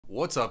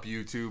What's up,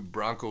 YouTube?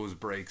 Broncos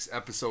Breaks,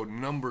 episode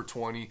number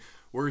 20.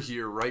 We're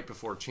here right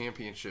before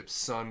Championship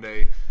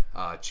Sunday.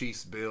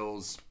 Chiefs,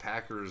 Bills,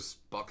 Packers,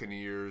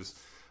 Buccaneers.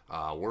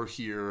 We're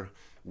here.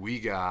 We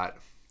got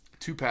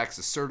 2 packs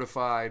of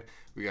Certified.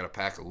 We got a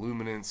pack of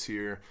Luminance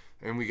here.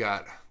 And we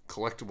got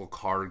Collectible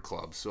Card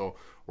Club. So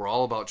we're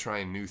all about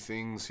trying new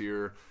things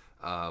here.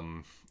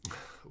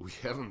 We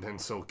haven't been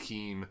so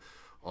keen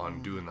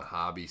on doing the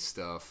hobby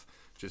stuff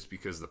just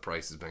because the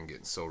price has been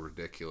getting so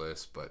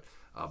ridiculous. But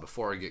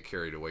before I get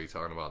carried away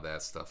talking about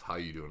that stuff, how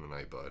you doing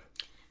tonight, bud?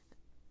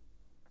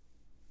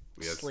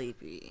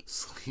 Sleepy.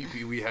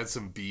 We had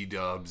some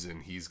B-dubs,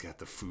 and he's got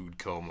the food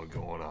coma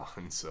going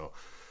on. So,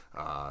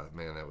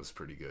 man, that was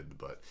pretty good.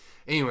 But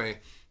anyway,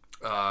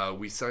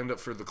 we signed up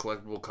for the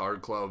Collectible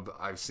Card Club.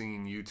 I've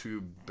seen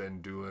YouTube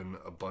been doing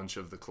a bunch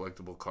of the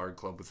Collectible Card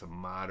Club with the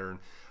modern.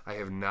 I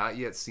have not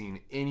yet seen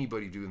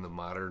anybody doing the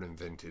modern and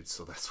vintage,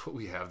 so that's what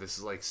we have. This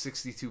is like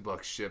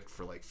 $62 shipped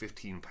for like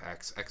 15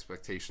 packs.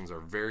 Expectations are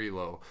very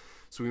low.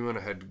 So we went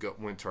ahead and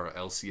went to our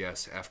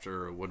LCS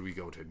after, what did we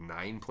go to,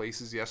 9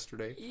 places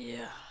yesterday?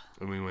 Yeah.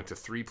 And we went to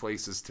 3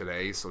 places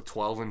today, so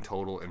 12 in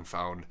total, and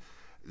found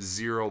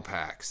 0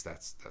 packs.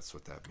 That's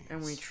what that means.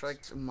 And we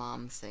tricked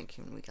Mom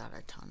thinking we got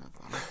a ton of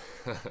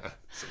them.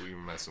 So we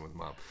were messing with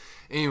Mom.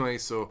 Anyway,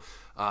 so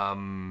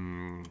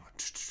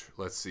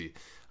let's see.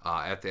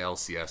 At the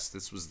LCS,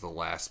 this was the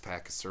last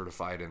pack of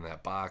Certified in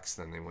that box.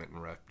 Then they went and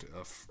repped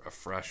a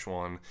fresh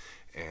one,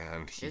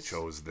 and he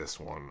chose this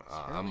one.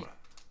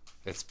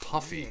 It's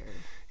puffy. Weird.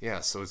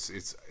 Yeah, so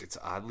it's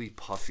oddly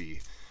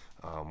puffy.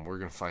 We're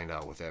gonna find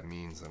out what that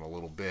means in a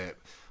little bit.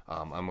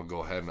 I'm gonna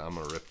go ahead and I'm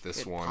gonna rip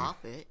this one.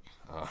 Pop it.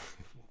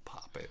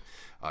 Pop it.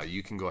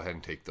 You can go ahead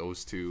and take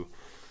those 2.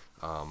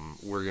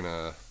 We're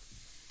gonna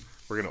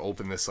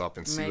open this up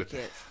and see Make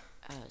it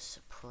a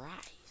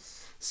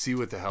surprise. see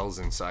what the hell's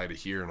inside of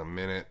here in a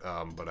minute.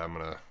 But I'm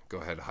gonna go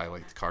ahead and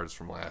highlight the cards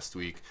from last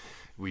week.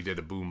 We did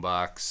a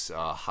boombox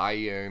high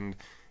end,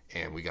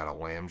 and we got a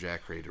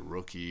Lambjack rated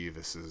rookie.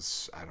 This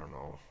is, I don't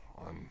know,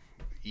 on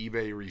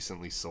eBay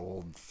recently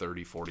sold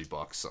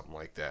 $30-40, something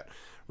like that.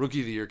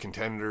 Rookie of the Year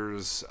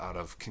contenders, out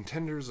of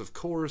contenders, of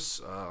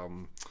course.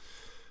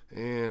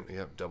 And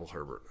yep, double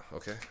Herbert.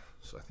 Okay,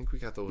 so I think we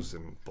got those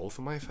in both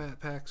of my fat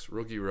packs.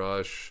 Rookie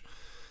Rush.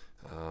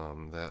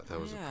 That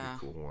was a pretty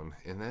cool one.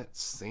 And that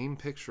same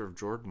picture of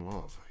Jordan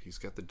Love. He's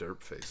got the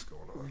derp face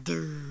going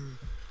on.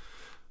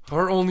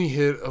 Our only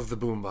hit of the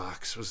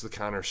boombox was the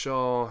Connor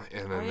Shaw,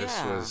 and then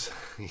this was,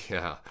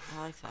 I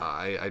like that.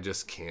 I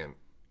just can't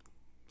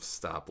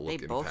stop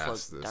looking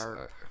past this,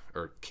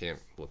 or can't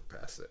look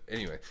past it.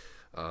 Anyway,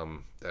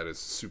 that is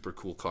a super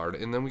cool card.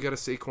 And then we got a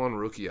Saquon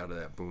rookie out of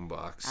that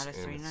boombox. Out of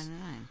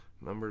 $3.99.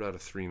 Numbered out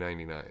of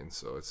 $3.99,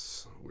 so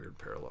it's a weird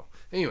parallel.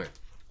 Anyway,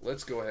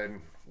 let's go ahead and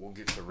we'll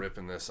get to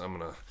ripping this. I'm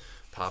gonna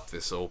pop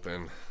this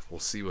open. We'll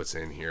see what's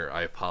in here.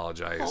 I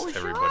apologize,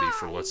 everybody,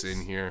 for what's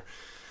in here.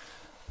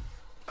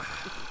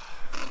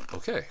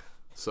 Okay,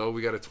 so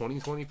we got a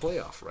 2020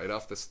 playoff right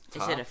off the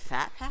top. Is it a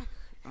fat pack?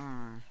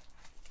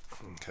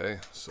 Okay,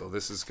 so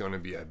this is going to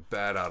be, I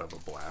bet, out of a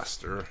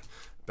blaster.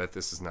 Bet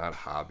this is not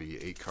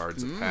hobby. 8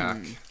 cards a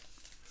pack.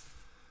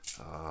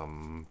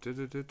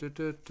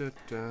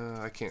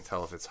 I can't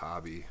tell if it's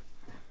hobby.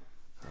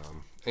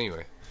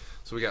 Anyway,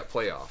 so we got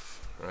playoff,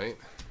 right?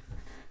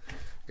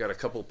 Got a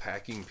couple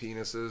packing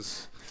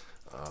penises.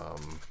 I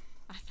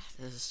thought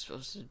this was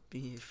supposed to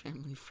be a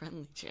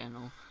family-friendly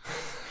channel.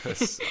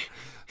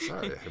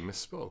 Sorry, I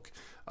misspoke.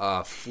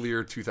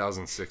 Fleer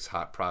 2006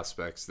 Hot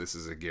Prospects. This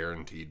is a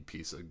guaranteed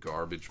piece of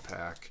garbage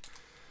pack.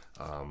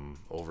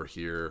 Over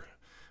here,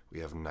 we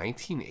have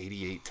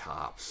 1988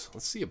 Tops.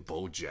 Let's see a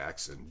Bo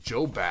Jackson.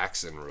 Joe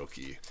Baxton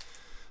rookie.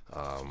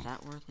 Is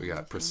that worth We got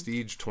anything?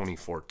 Prestige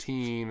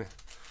 2014.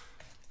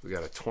 We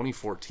got a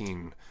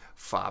 2014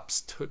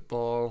 Fops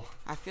Tootball.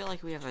 I feel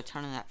like we have a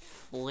ton of that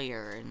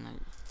Fleer in the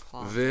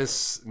closet.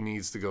 This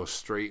needs to go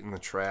straight in the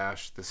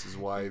trash. This is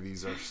why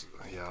these are...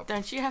 Yeah.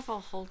 Don't you have a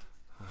whole...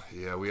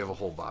 Yeah, we have a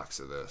whole box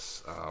of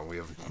this. We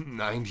have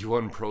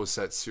 91 Pro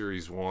Set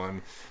Series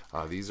 1.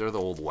 These are the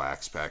old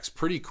wax packs.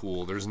 Pretty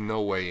cool. There's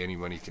no way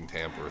anybody can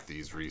tamper with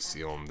these,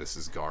 reseal them. This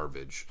is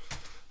garbage.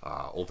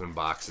 Open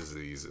boxes of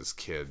these as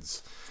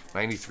kids.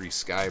 93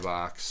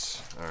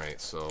 Skybox. All right,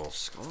 so...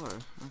 Score.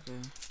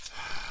 Okay.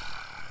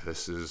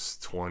 This is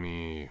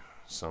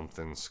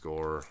 20-something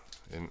score.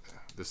 And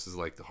this is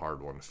like the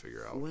hard one to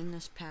figure out. Win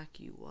this pack,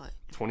 you what?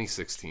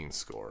 2016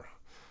 score.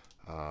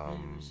 What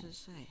does it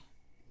say?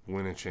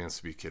 Win a chance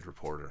to be Kid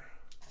Reporter.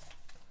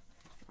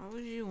 Why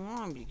would you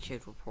want to be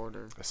Kid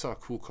Reporter? I saw a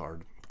cool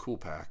card, cool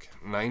pack.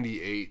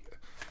 98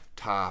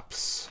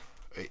 Tops.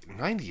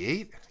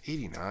 98?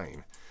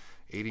 89.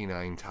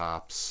 89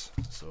 Tops.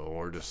 So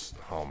we're just,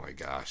 oh my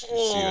gosh. Did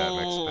you see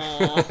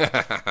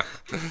that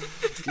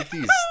next? Get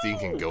these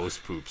stinking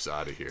ghost poops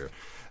out of here.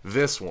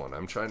 This one,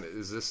 I'm trying to,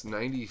 is this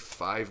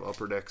 95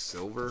 Upper Deck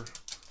Silver?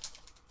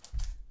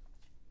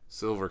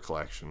 Silver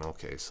collection.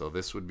 Okay, so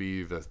this would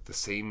be the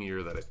same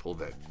year that I pulled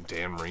that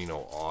Dan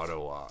Marino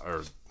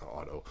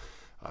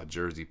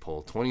jersey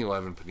pull.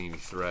 2011 Panini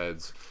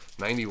Threads.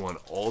 91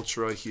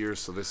 Ultra here.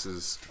 So this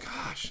is,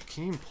 gosh, I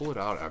can't even pull it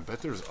out. I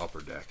bet there's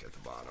upper deck at the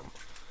bottom.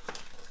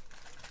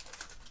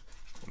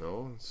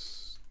 No,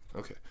 it's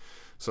okay.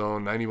 So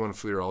 91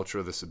 Fleer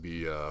Ultra. This would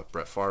be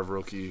Brett Favre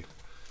rookie.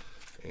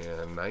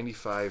 And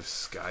 95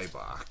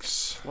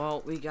 Skybox.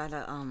 Well, we got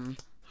a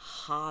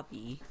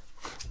hobby.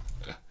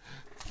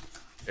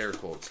 Air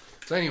quotes.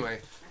 So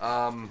anyway,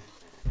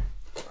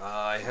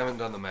 I haven't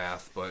done the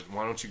math, but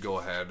why don't you go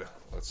ahead?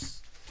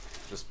 Let's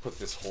just put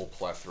this whole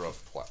plethora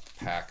of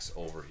packs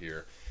over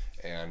here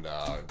and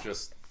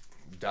just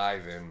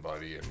dive in,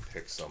 buddy, and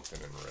pick something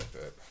and rip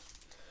it.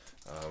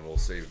 We'll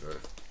save the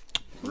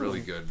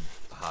really good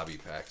hobby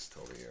packs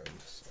till the end.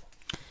 So.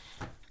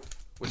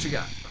 What you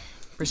got?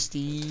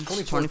 Prestige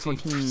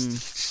 2014.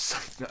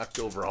 Knocked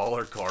over all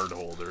our card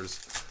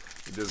holders.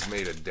 He just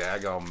made a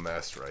daggone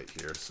mess right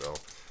here. So,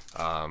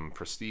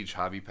 Prestige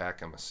hobby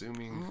pack, I'm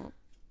assuming.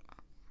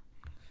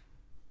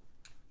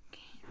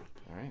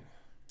 All right.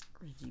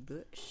 Reggie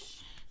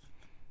Bush.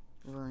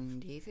 Vernon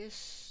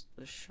Davis.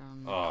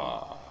 LaShawn.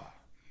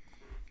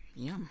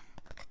 Yum.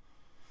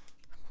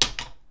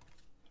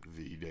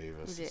 V.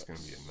 Davis. It's going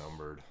to be a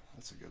numbered.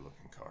 That's a good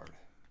looking card.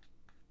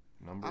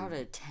 Numbered. Out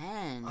of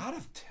 10. Out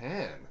of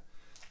 10.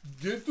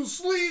 Get the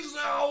sleeves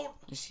out.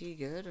 Is he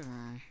good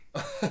or?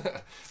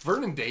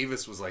 Vernon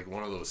Davis was like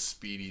one of those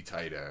speedy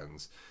tight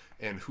ends.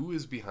 And who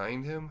is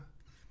behind him?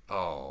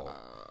 Oh.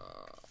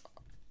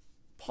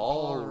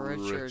 Paul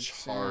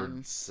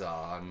Richardson.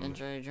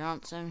 Andre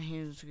Johnson,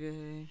 he was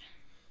good.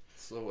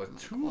 So a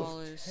 2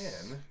 of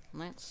 10.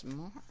 Lance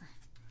Moore.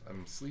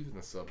 I'm sleeving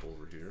this up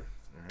over here.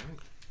 All right.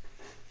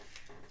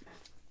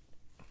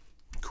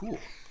 Cool.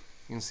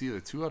 You can see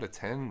the 2 out of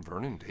 10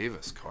 Vernon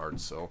Davis card.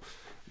 So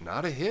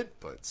not a hit,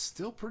 but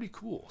still pretty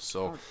cool.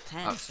 So,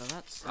 10, so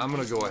that's I'm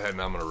going to go ahead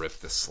and I'm going to rip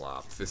this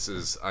slop. This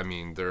is, I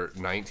mean, they're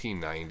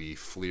 1990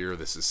 Fleer.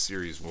 This is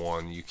Series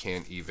 1. You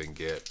can't even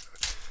get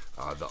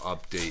the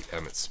update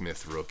Emmitt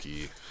Smith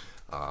rookie,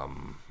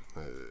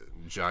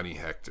 Johnny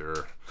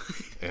Hector,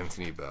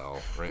 Anthony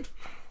Bell, right?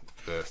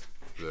 The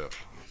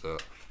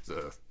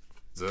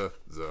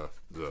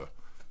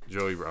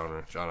Joey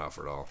Browner, John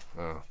Offerdahl,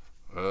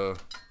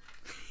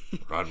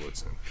 Rod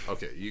Woodson.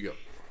 Okay, you go.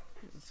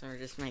 So we're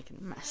just making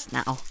a mess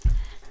now.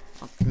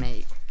 Let's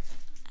make.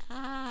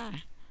 Oh,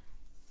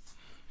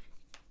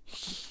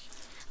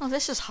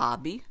 this is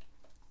hobby.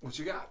 What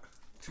you got?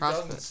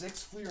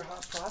 2006 Fleer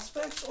Hot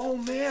Prospects? Oh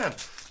man,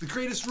 the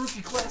greatest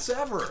rookie class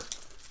ever.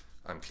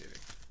 I'm kidding.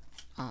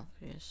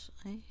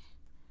 Obviously.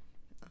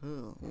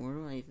 Oh, where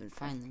do I even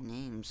find the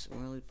names?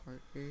 Willie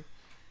Parker,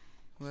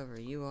 whoever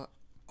you are.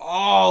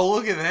 Oh,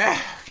 look at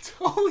that!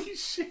 Holy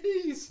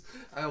jeez!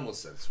 I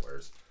almost said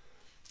swears.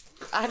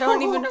 I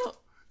don't even know.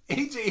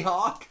 AJ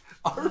Hawk,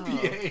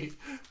 RPA.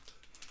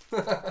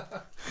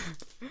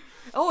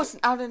 Oh, it's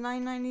out of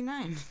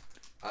 $9.99.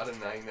 Out of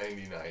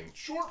 $9.99.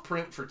 Short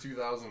print for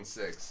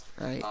 2006.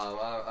 Right.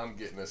 I'm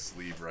getting a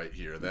sleeve right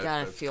here. You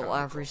gotta feel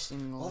every cool.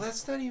 single. Well,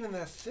 that's not even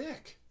that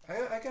thick.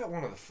 I got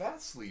one of the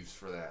fat sleeves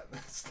for that.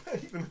 That's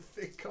not even a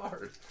thick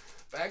card.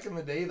 Back in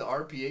the day, the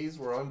RPAs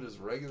were on just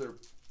regular.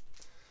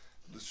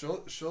 Show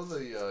the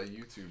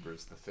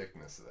YouTubers the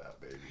thickness of that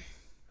baby.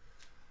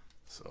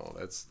 So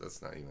that's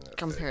not even that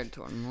compared thick.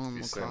 to a normal card.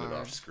 If you send it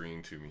off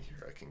screen to me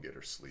here, I can get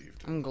her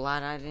sleeved. I'm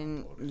glad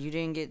you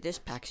didn't get this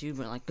pack. So you'd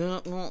be like,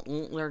 there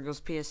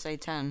goes PSA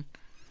 10.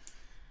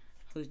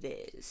 Who's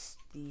this?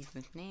 Steve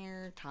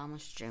McNair,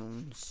 Thomas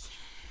Jones.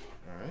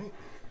 All right.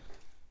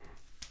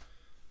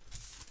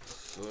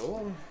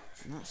 So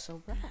not so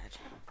bad.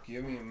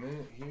 Give me a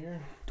minute here.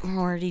 We're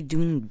already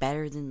doing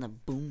better than the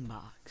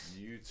boombox.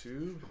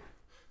 YouTube.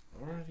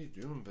 Already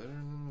doing better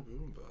than the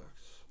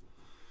boombox.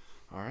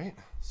 All right.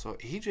 So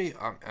AJ,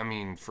 I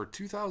mean, for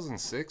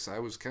 2006, I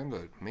was kind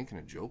of making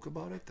a joke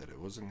about it that it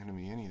wasn't going to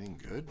be anything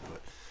good,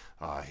 but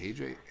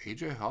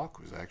AJ Hawk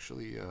was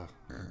actually a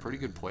pretty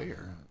good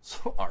player.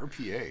 So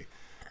RPA,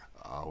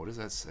 what does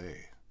that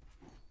say?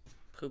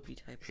 Poopy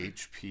type.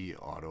 HP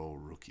Auto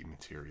Rookie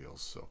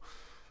Materials. So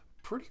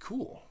pretty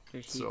cool.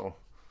 Good so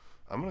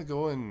I'm gonna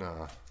go and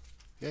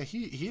yeah,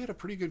 he had a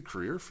pretty good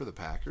career for the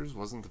Packers.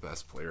 Wasn't the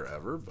best player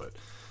ever, but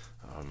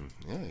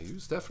yeah, he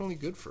was definitely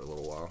good for a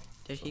little while.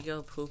 Did he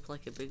go poop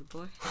like a big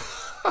boy?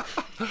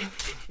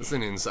 It's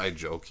an inside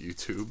joke,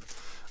 YouTube.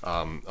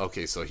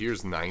 Okay, so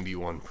here's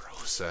 91 Pro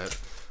Set.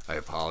 I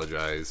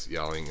apologize.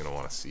 Y'all ain't gonna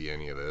want to see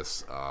any of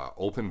this.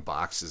 Open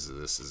boxes of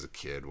this as a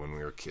kid when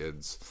we were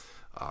kids.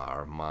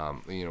 Our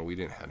mom, we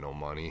didn't have no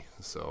money,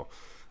 so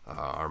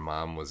our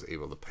mom was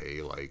able to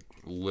pay like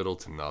little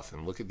to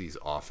nothing. Look at these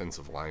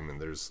offensive linemen.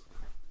 There's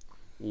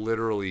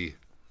literally,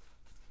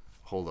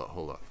 hold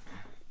up.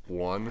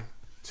 1,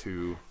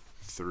 2,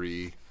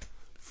 3,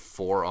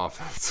 4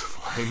 offensive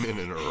linemen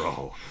in a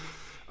row.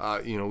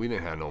 We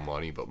didn't have no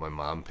money, but my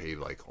mom paid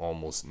like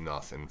almost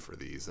nothing for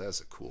these. That's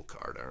a cool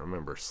card. I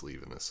remember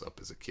sleeving this up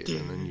as a kid,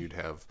 and then you'd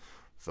have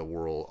the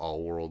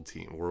all-world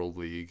team, World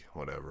League,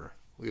 whatever.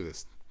 Look at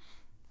this.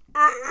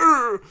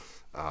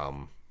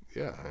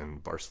 yeah,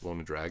 and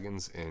Barcelona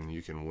Dragons, and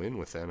you can win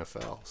with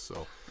NFL.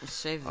 So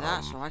save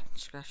that so I can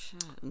scratch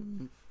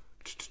that.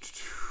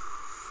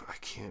 I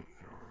can't.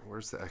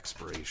 Where's the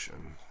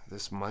expiration?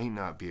 This might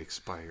not be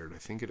expired. I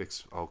think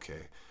it.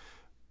 Okay.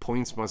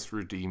 Points must be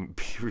redeemed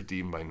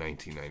by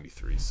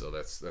 1993. So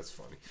that's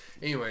funny.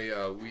 Anyway,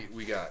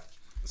 we got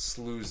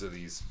slews of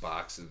these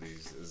boxes of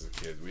these as a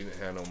kid. We didn't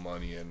have no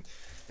money, and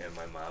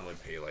my mom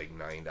would pay like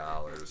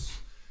 $9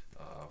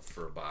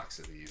 for a box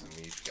of these, and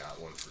we each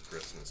got one for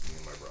Christmas, me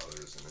and my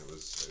brothers, and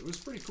it was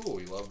pretty cool.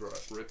 We loved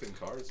ripping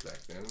cards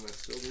back then, and I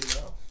still do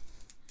now.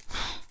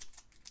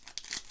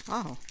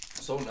 Wow.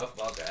 So enough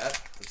about that.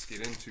 Let's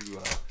get into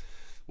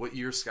what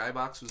year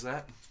Skybox was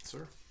that,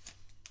 sir?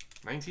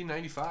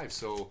 1995.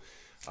 So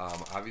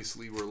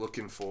obviously we're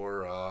looking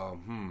for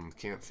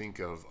can't think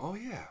of. Oh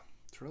yeah,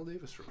 Terrell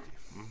Davis rookie.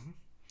 Mm-hmm.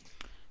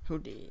 Who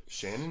did?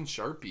 Shannon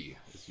Sharpie,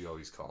 as you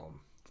always call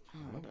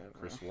him.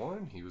 Chris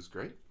Warren, he was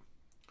great.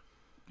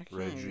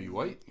 Reggie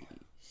White,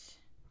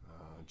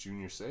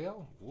 Junior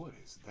Seau. What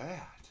is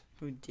that?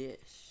 Who did?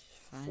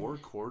 4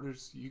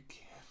 quarters. You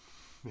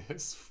can't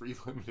miss. Free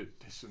limited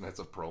edition. That's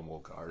a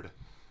promo card.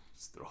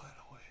 Just throw that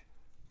away.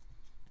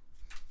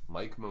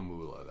 Mike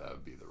Mamula, that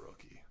would be the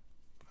rookie.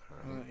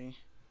 All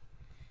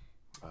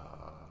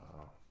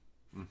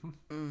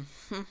right.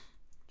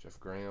 Jeff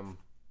Graham,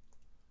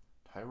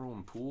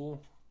 Tyrone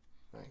Poole.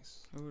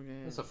 Nice.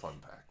 That's a fun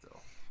pack, though.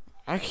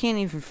 I can't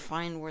even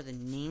find where the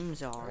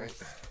names are. All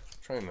right.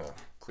 Trying to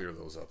clear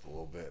those up a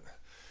little bit.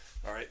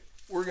 All right.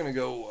 We're going to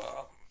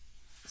go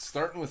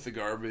starting with the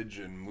garbage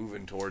and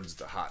moving towards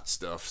the hot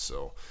stuff.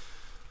 So,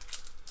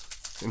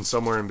 and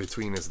somewhere in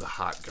between is the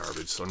hot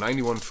garbage. So,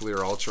 91 Fleer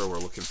Ultra, we're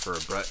looking for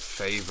a Brett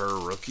Favre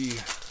rookie.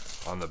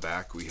 On the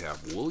back, we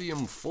have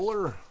William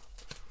Fuller.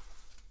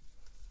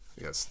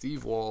 We got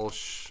Steve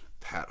Walsh,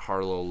 Pat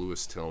Harlow,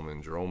 Lewis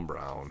Tillman, Jerome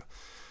Brown,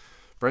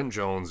 Brent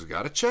Jones. We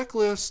got a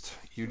checklist.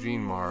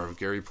 Eugene Marv,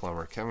 Gary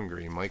Plummer, Kevin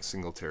Green, Mike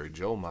Singletary,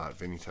 Joe Mott,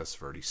 Vinny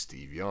Testaverde,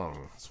 Steve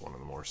Young. It's one of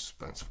the more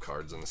expensive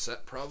cards in the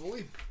set,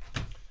 probably.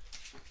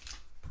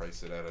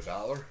 Price it at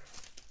 $1.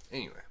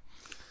 Anyway.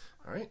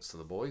 All right, so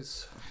the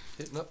boys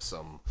hitting up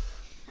some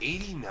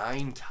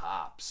 89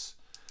 tops.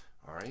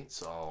 All right,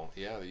 so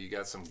yeah, you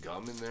got some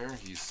gum in there.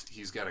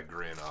 He's got a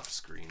grin off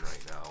screen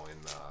right now, and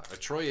a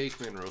Troy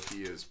Aikman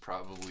rookie is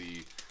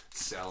probably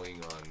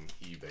selling on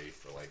eBay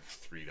for like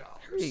 $3.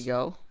 There you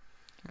go.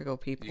 There you go,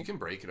 people. You can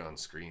break it on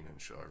screen and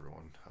show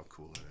everyone how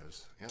cool it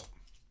is. Yep.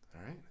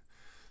 All right.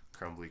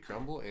 Crumbly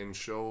crumble, and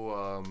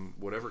show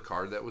whatever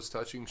card that was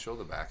touching. Show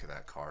the back of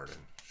that card and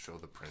show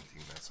the printing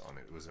that's on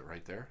it. Was it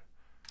right there?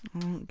 I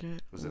don't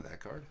get. Was it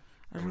that card?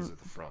 Or was it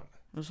the front?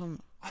 It was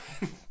on.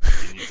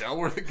 Can you tell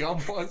where the gum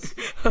was?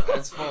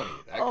 That's funny.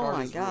 That card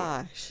my is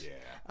gosh. Ruined.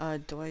 Yeah.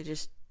 Do I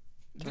just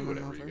do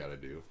whatever you got to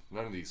do?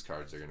 None of these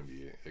cards are going to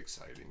be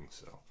exciting.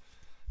 So,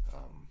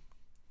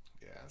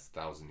 yeah, it's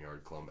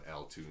 1,000-yard clump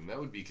L2, and that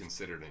would be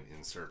considered an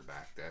insert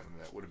back then.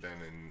 That would have been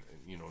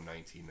in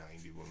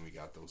 1990 when we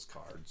got those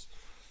cards.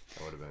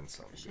 That would have been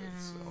something good.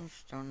 So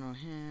don't know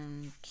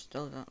him.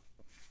 Still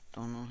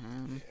don't know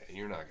him. Yeah,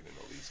 you're not going to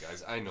know these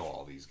guys. I know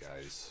all these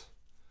guys.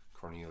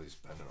 Cornelius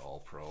Bennett,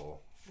 All-Pro.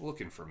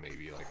 Looking for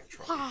maybe like a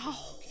trophy. Wow.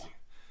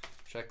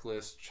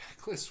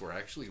 Checklists were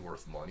actually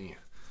worth money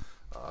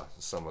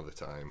some of the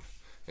time.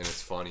 And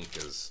it's funny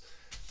because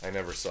I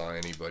never saw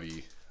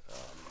anybody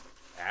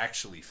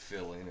actually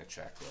fill in a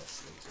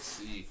checklist. And to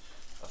see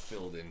a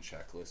filled-in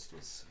checklist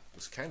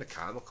was kind of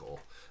comical.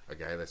 A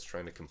guy that's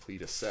trying to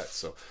complete a set.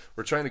 So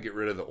we're trying to get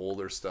rid of the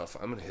older stuff.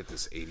 I'm going to hit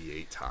this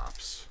 88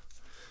 tops.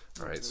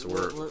 All right, so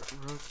what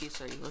rookies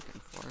are you looking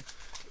for?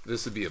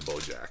 This would be a Bo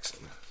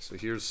Jackson. So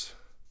here's...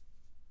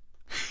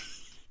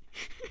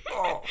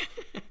 oh,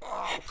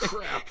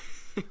 crap.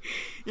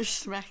 You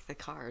smacked the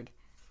card.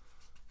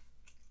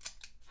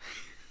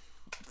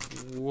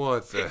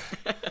 What the...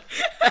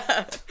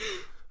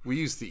 We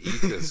used to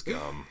eat this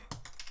gum.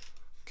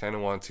 Kind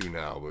of want to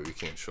now, but we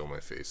can't show my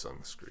face on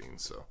the screen.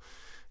 So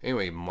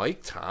anyway,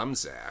 Mike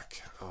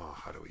Tomczak. Oh,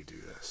 how do we do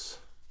this?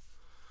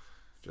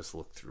 Just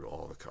look through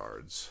all the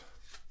cards.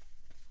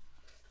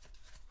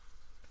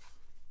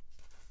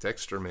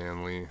 Dexter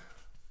Manley,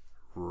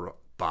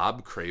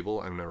 Bob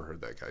Crable. I've never heard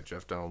that guy.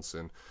 Jeff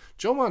Donaldson.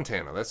 Joe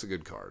Montana. That's a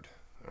good card.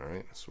 All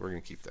right, so we're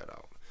going to keep that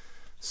out.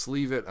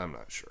 Sleeve it, I'm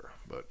not sure.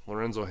 But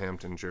Lorenzo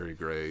Hampton, Jerry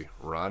Gray,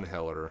 Ron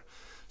Heller.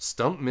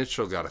 Stump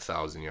Mitchell got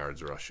 1,000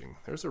 yards rushing.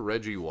 There's a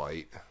Reggie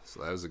White,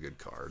 so that was a good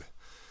card.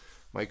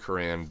 Mike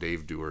Horan,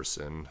 Dave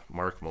Dewerson,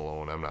 Mark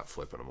Malone. I'm not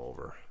flipping him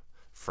over.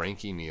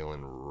 Frankie Neal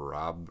and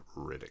Rob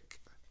Riddick.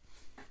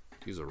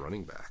 He's a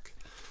running back.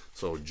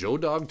 So Joe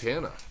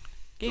Dogtana.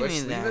 Give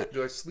me that.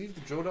 Do I sleeve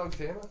the Joe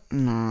Dogtana?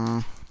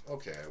 No.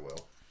 Okay, I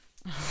will.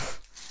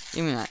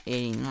 Give me that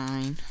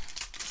 89.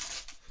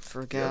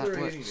 Forgot what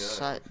 89.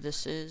 set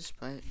this is,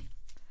 but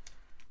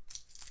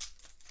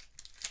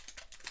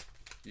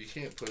you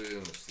can't put it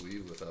in the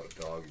sleeve without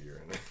dog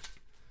ear in it.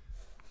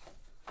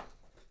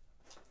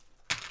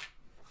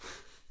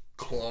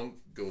 Clunk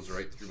goes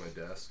right through my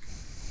desk.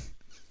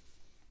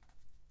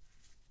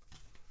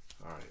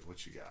 All right,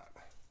 what you got?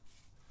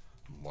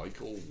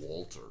 Michael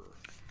Walter.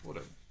 What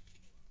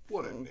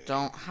a name.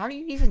 How do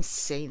you even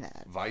say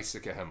that?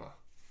 Visikahema.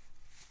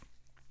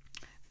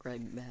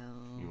 Greg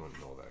Bell. You wouldn't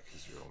know that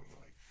because you're only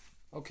like...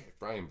 Okay,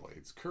 Brian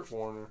Blades. Kurt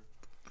Warner.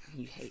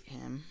 You hate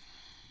him.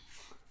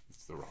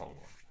 It's the wrong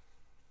one.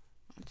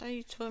 I thought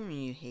you told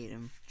me you hate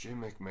him.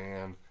 Jim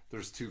McMahon.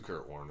 There's 2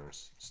 Kurt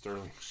Warners.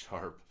 Sterling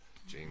Sharp.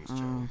 James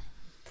Jones.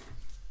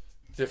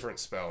 Different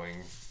spelling.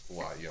 A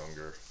lot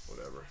younger.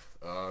 Whatever.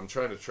 I'm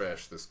trying to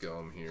trash this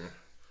gum here.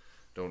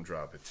 Don't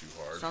drop it too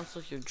hard. Sounds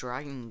like you're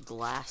dragging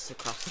glass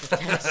across the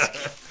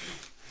desk.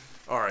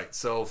 Alright,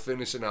 so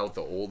finishing out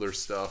the older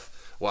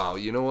stuff. Wow,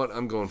 you know what?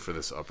 I'm going for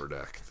this Upper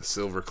Deck. The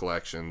Silver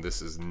Collection.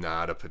 This is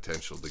not a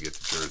potential to get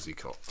the jersey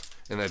coat.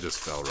 And that just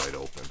fell right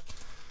open.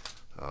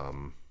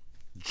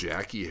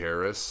 Jackie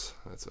Harris.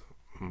 That's a...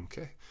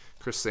 Okay.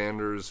 Chris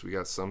Sanders. We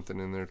got something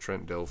in there.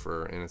 Trent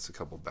Dilfer. And it's a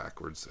couple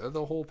backwards.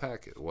 The whole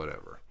packet.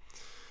 Whatever.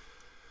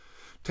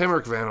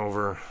 Tamarick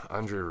Vanover.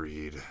 Andre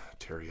Reed.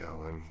 Terry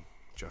Allen.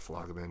 Jeff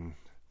Lageman.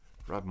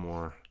 Rob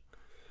Moore.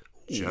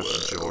 Jeff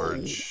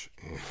George.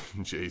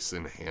 And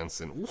Jason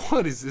Hansen.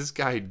 What is this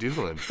guy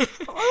doing?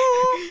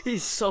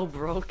 He's so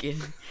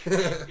broken.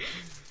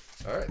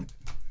 All right.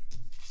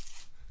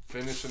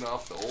 Finishing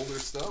off the older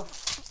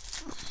stuff.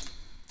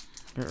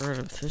 Get rid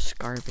of this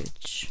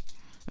garbage.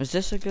 Is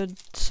this a good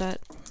set?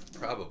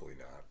 Probably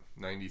not.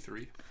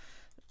 93.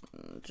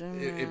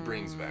 It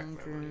brings back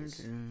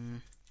memories.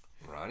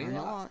 Ronnie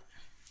Lott.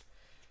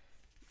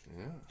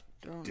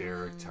 Yeah.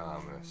 Derek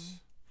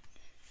Thomas.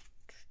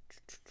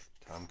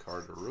 Tom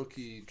Carter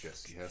rookie.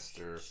 Jesse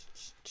Hester.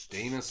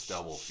 Dana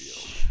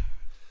Stubblefield.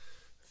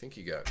 I think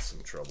he got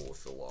some trouble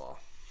with the law.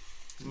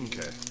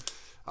 Okay.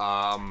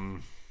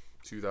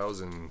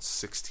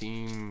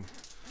 2016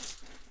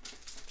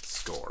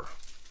 score.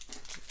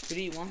 Who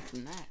do you want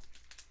from that?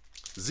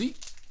 Zeke.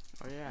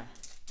 Oh, yeah.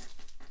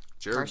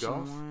 Jared Carson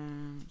Goff.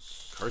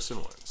 Wentz. Carson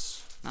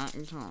Wentz.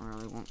 You don't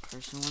really want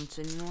Carson Wentz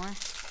anymore.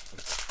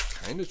 That's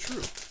kind of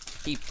true.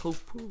 He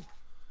poo-poo.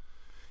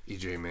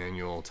 EJ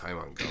Manuel, Ty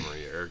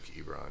Montgomery, Eric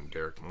Ebron,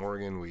 Derek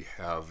Morgan. We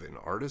have an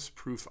artist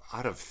proof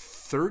out of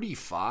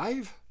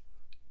 35.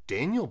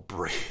 Daniel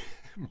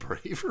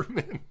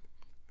Braverman.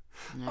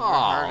 Never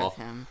heard of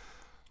him.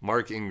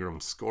 Mark Ingram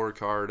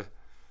scorecard.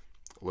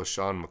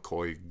 LaShawn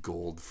McCoy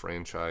gold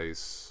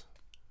franchise.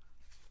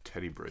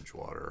 Teddy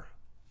Bridgewater.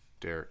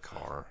 Derek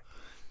Carr.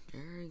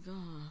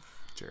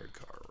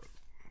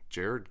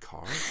 Jared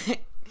Carr?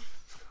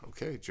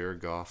 Okay,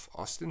 Jared Goff.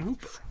 Austin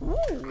Hooper.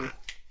 Ooh.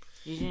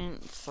 You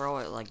didn't throw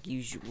it like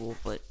usual,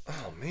 but...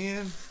 Oh,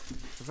 man.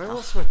 Have I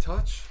lost my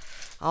touch?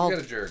 I got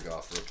a Jared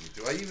Goff rookie.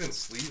 Do I even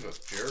sleeve a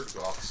Jared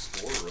Goff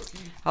score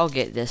rookie? I'll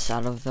get this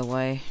out of the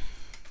way.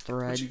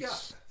 Threads. What you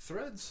got?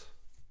 Threads?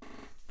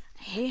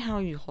 I hate how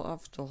you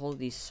have to hold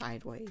these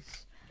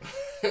sideways.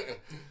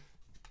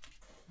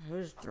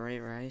 Who's Dre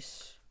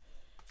Rice?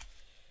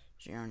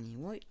 Johnny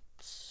White.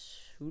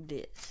 Who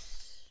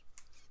dis?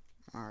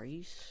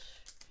 Maurice.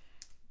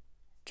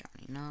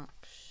 Johnny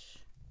Knox.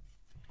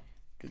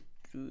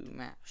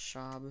 Matt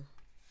Schaub.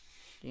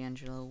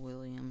 D'Angelo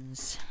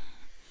Williams.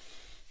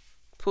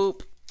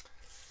 Poop.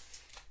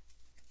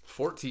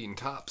 14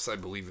 tops. I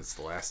believe it's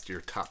the last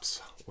year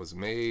tops was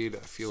made. I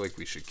feel like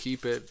we should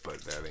keep it,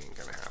 but that ain't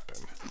gonna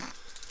happen.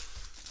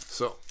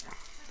 So.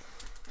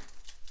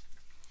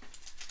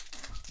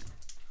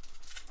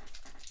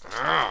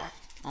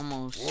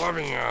 Almost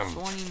 20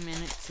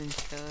 minutes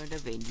into the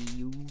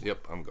video.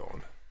 Yep, I'm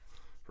going.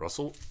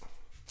 Russell.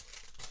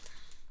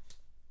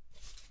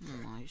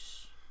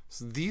 Nice.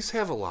 So these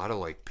have a lot of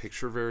like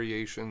picture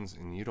variations,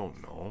 and you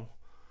don't know.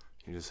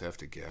 You just have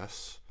to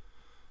guess.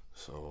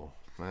 So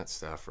Matt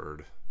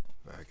Stafford,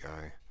 that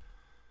guy,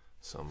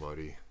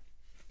 somebody.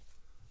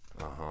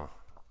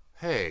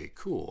 Hey,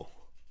 cool.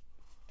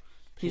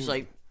 He's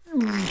like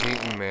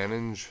Peyton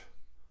Manning.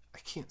 I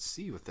can't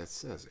see what that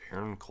says.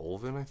 Aaron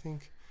Colvin, I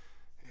think.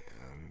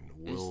 And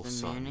Will is the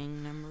Sutton.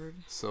 Manning numbered?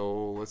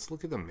 So let's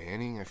look at the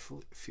Manning. I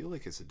feel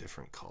like it's a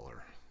different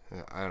color.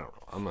 I don't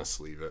know. I'm gonna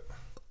sleeve it.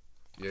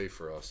 Yay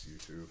for us, you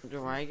two.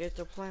 Do I get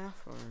the playoff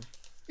or?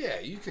 Yeah,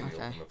 you can Okay.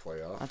 open the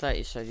playoff. I thought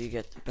you said you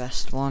get the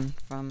best one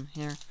from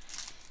here.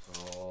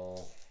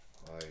 Oh,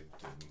 I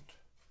didn't.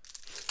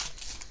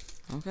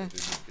 Okay. I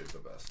didn't get the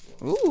best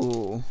one.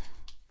 Ooh.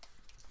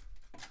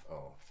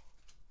 Oh.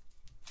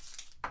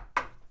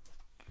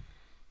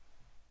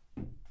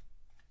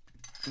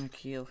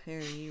 Nikhil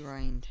Harry,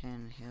 Ryan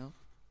Tannehill.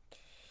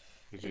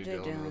 AJ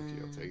Dillon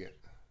rookie, I'll take it.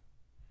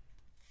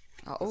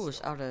 Oh,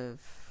 it's out of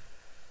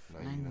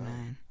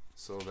 99.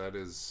 So that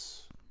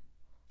is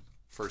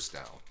first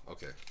down.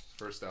 Okay.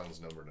 First down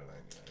is numbered to 99.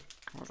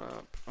 Hold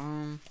up.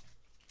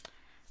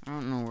 I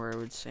don't know where I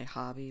would say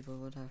hobby, but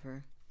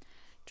whatever.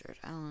 Jared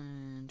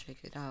Allen,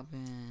 J.K.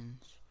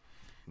 Dobbins,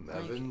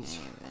 Nevins.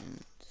 Mike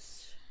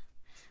Evans,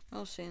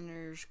 Mel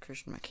Sanders,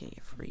 Christian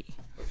McCaffrey.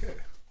 Okay.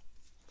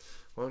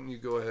 Why don't you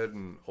go ahead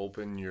and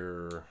open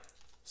your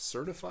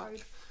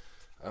certified?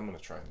 I'm going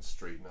to try and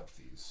straighten up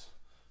these.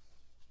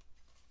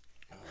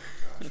 Oh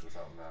my gosh,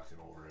 without knocking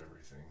over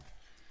everything.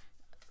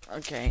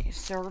 Okay,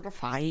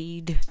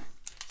 certified.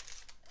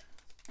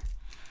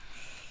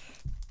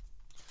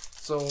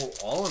 So,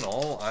 all in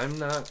all, I'm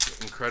not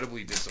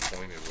incredibly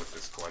disappointed with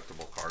this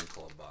collectible card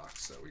club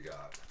box that we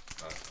got.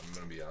 I'm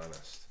going to be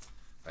honest.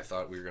 I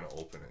thought we were going to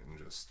open it and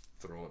just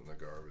throw it in the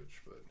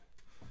garbage, but...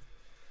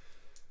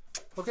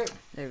 Okay.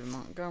 David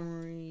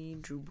Montgomery,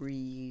 Drew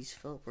Brees,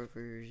 Phillip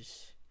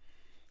Rivers,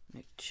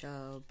 Nick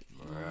Chubb,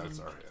 That's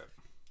our hit.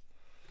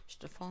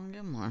 Stephon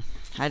Gilmore.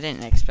 I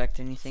didn't expect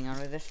anything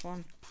out of this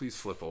one. Please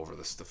flip over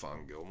the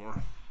Stephon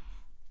Gilmore.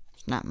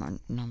 It's not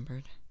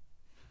numbered.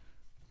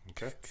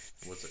 Okay.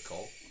 What's it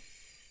called?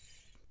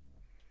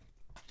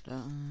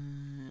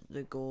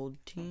 The gold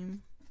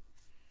team.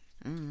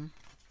 I don't know.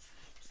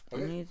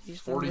 Okay.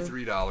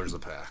 $43 a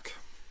pack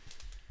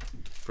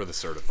for the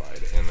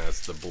certified, and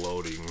that's the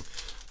bloating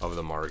of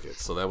the market.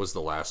 So that was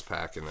the last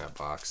pack in that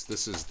box.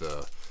 This is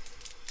the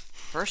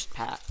first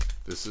pack.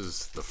 This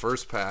is the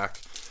first pack,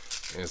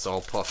 and it's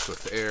all puffed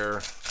with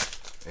air,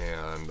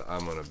 and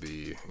I'm going to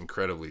be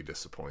incredibly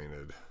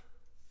disappointed.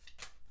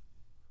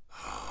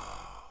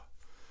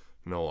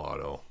 No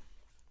auto.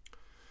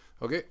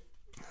 Okay.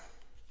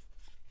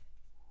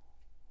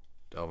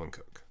 Dalvin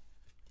Cook.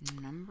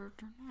 Numbered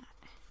or not?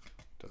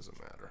 Doesn't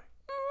matter.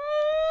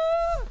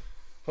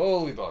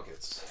 Holy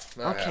buckets.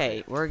 Not okay,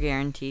 happy. we're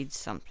guaranteed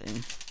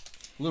something.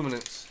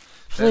 Luminance.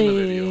 End the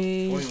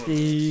video. Please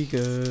be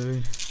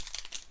good.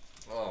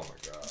 Oh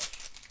my gosh.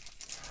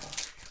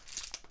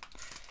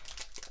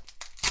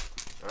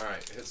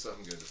 Alright, hit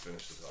something good to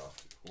finish this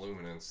off.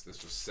 Luminance.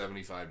 This was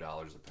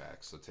 $75 a pack,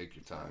 so take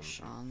your time.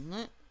 Sean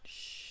Lynch.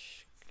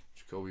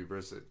 Jacoby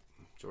Brissett.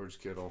 George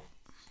Kittle.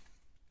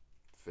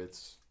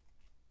 Fitz.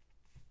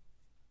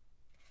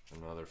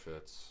 Another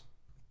Fitz.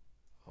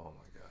 Oh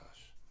my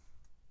gosh.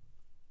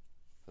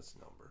 That's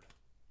numbered.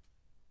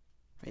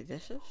 Wait,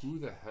 this is? Who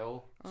the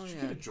hell? Oh, Did you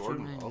yeah, get a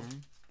Jordan Love?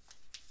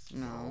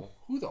 No.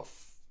 Who the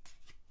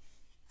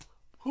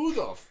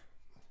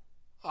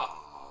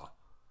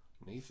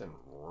Nathan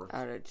Rourke.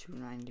 Out of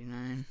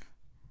 $2.99.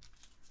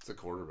 It's a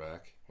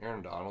quarterback.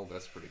 Aaron Donald,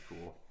 that's pretty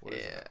cool. What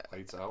is that?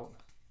 Lights out?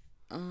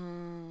 I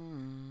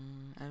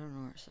don't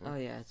know where it's... Oh,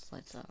 yeah, it's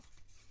lights out.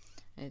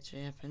 It's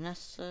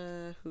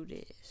Vanessa. Who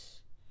dis?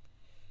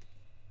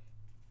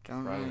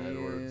 Don't Brian know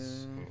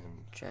Edwards you.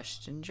 and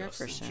Justin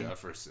Jefferson. Justin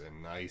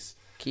Jefferson. Nice.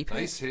 Keep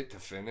nice hit to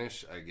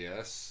finish, I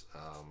guess.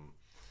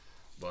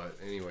 But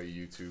anyway,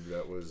 YouTube,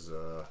 that was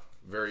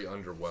very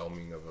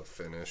underwhelming of a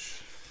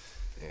finish.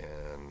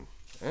 And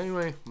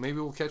anyway, maybe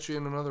we'll catch you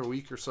in another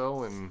week or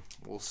so, and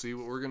we'll see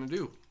what we're going to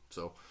do.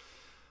 So,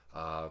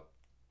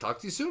 talk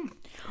to you soon.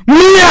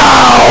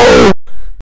 Meow!